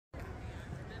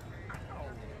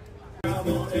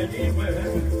Travel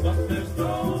anywhere, but there's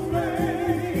no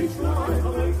place like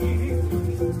Hawaii.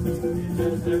 It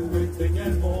has everything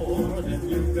and more than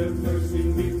you've ever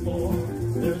seen before.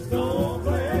 There's no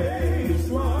place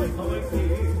like Hawaii.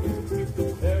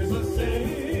 There's a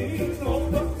saying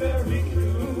on the ferry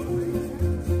cruise: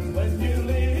 when you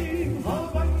leave,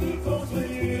 Hawaii goes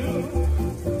with you.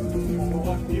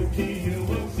 What beauty you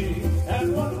will see,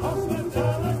 and what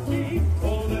hospitality.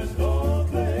 Oh, there's no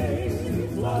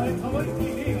place like Hawaii.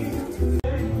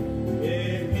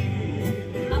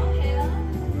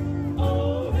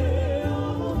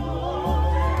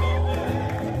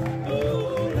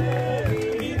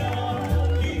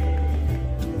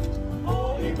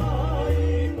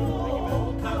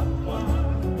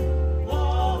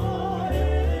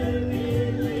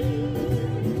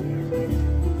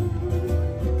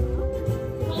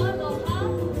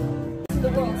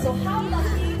 So how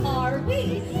lucky are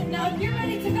we? Now if you're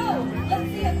ready to go, let's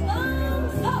see a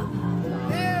thumbs up.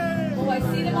 Oh, I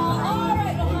see them all. All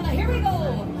right, Ohana, here we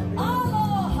go.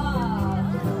 Aloha.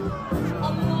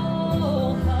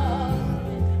 Aloha.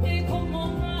 E komo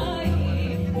mai,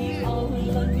 I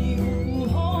aula ni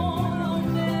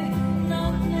uhone na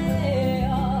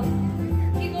mea.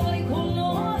 I go ai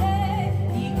kolohe,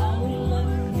 I aula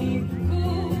ni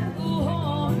uhone.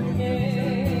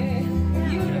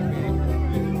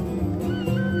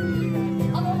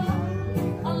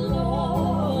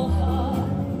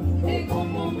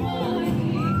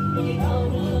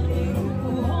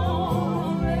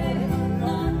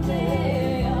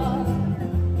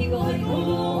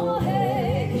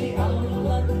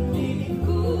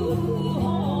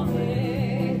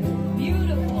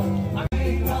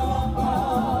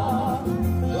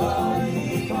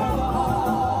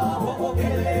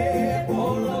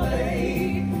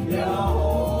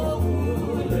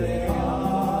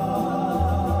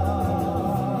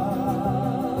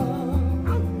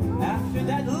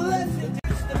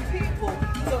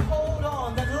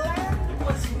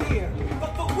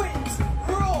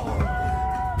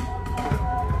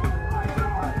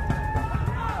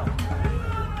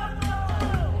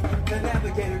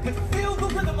 Could feel the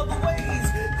rhythm of the waves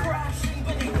crashing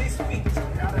beneath his feet.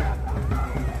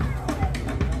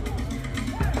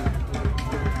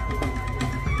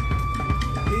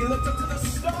 He looked up to the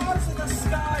stars in the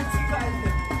sky to guide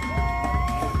him.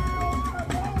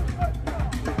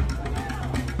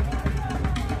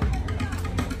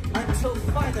 Until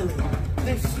finally,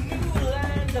 this new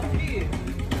land appeared.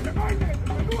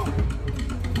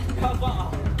 Kawa'a,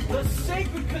 the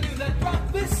sacred canoe that brought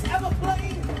this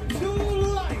everplane to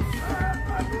life.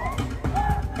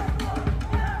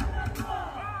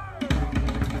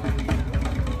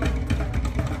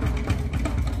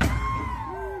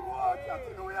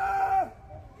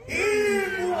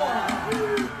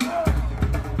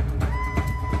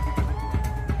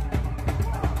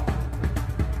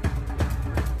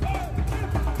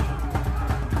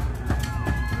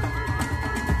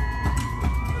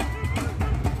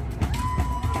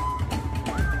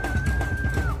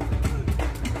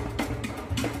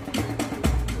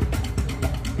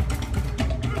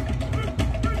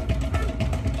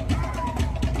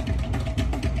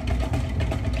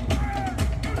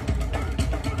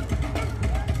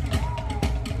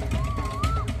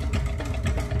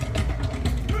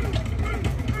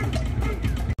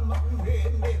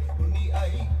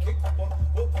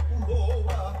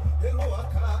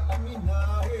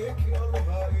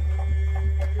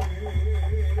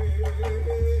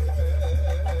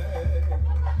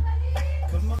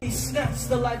 He snatched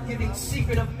the life-giving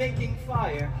secret of making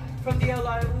fire from the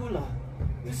Ula.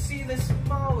 You see, this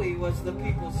Maui was the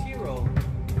people's hero,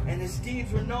 and his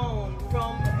deeds were known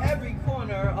from every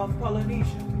corner of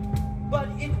Polynesia. But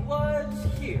it was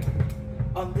here,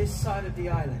 on this side of the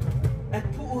island, at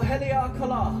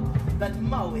Pu'uheleakala, that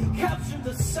Maui captured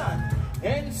the sun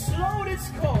and slowed its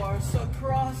course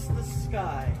across the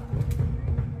sky.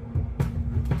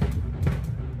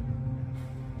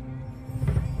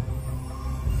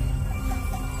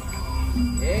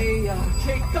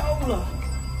 Keikaula.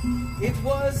 It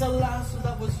was a lasso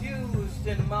that was used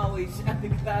in Maui's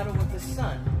epic battle with the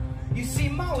sun. You see,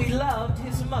 Maui loved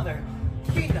his mother,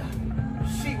 Kina.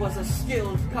 She was a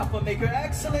skilled kapa maker,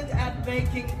 excellent at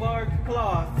making bark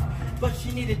cloth. But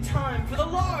she needed time for the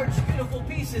large, beautiful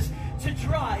pieces to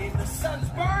dry in the sun's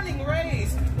burning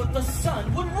rays. But the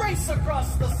sun would race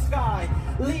across the sky,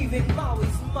 leaving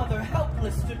Maui's mother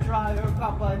helpless to dry her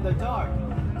kapa in the dark.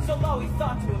 So Maui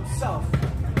thought to himself,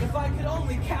 if I could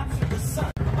only capture the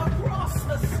sun across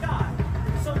the sky.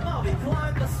 So Maui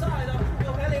climbed the side of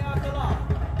Pu'uheleakala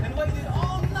and waited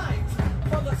all night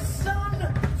for the sun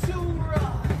to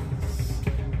rise.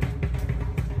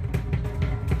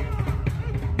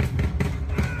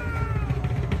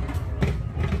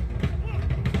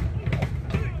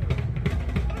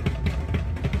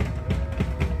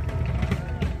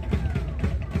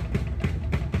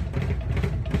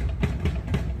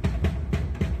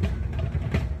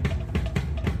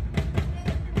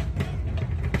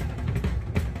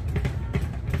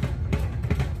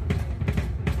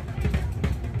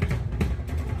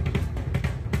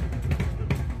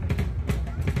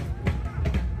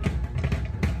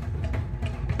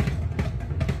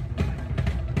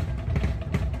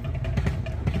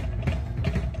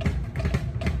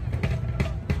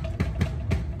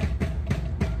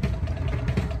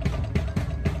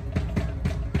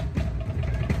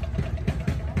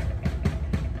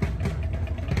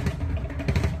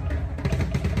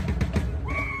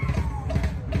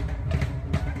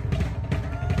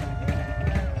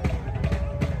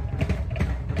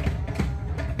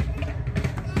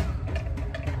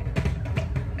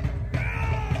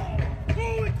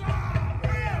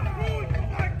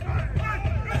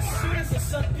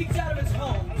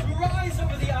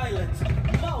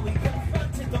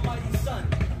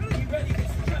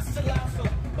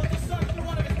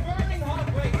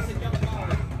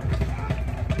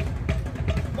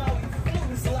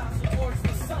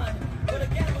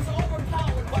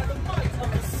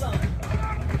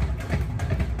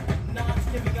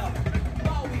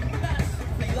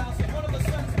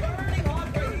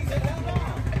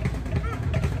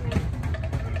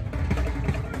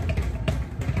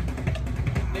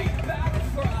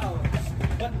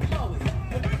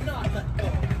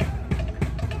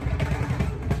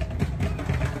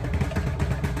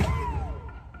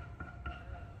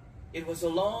 It was a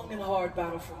long and hard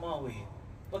battle for Maui,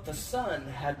 but the sun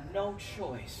had no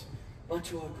choice but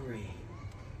to agree.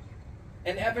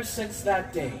 And ever since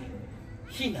that day,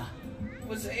 Hina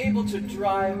was able to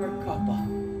dry her kapa,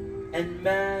 and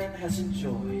man has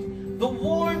enjoyed the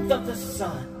warmth of the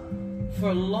sun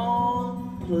for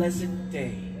long, pleasant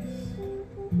days.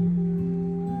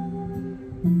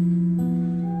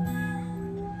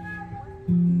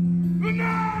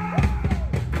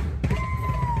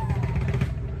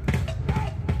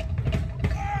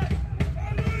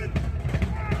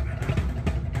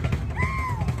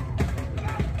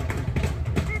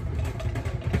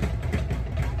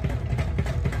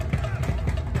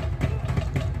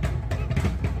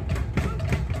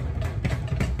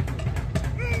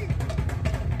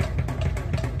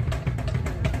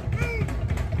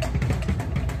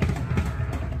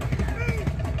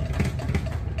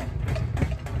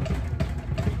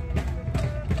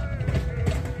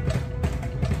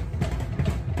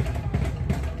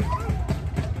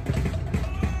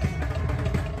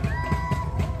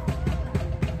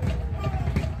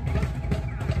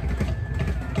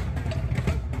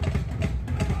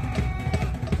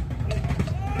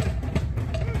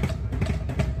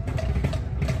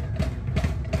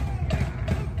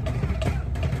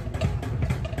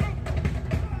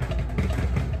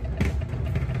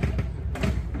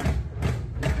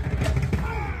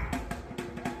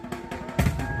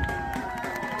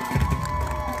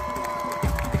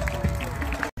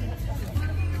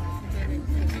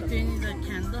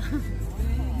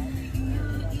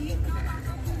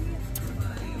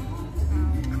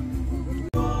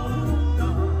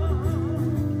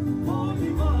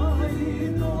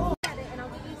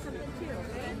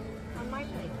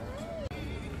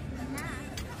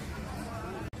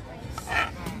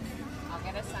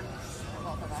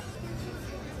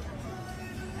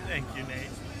 Thank you, Nate.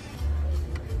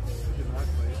 Look at that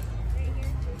place.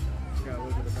 Got a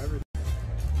little bit of everything.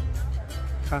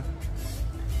 Huh?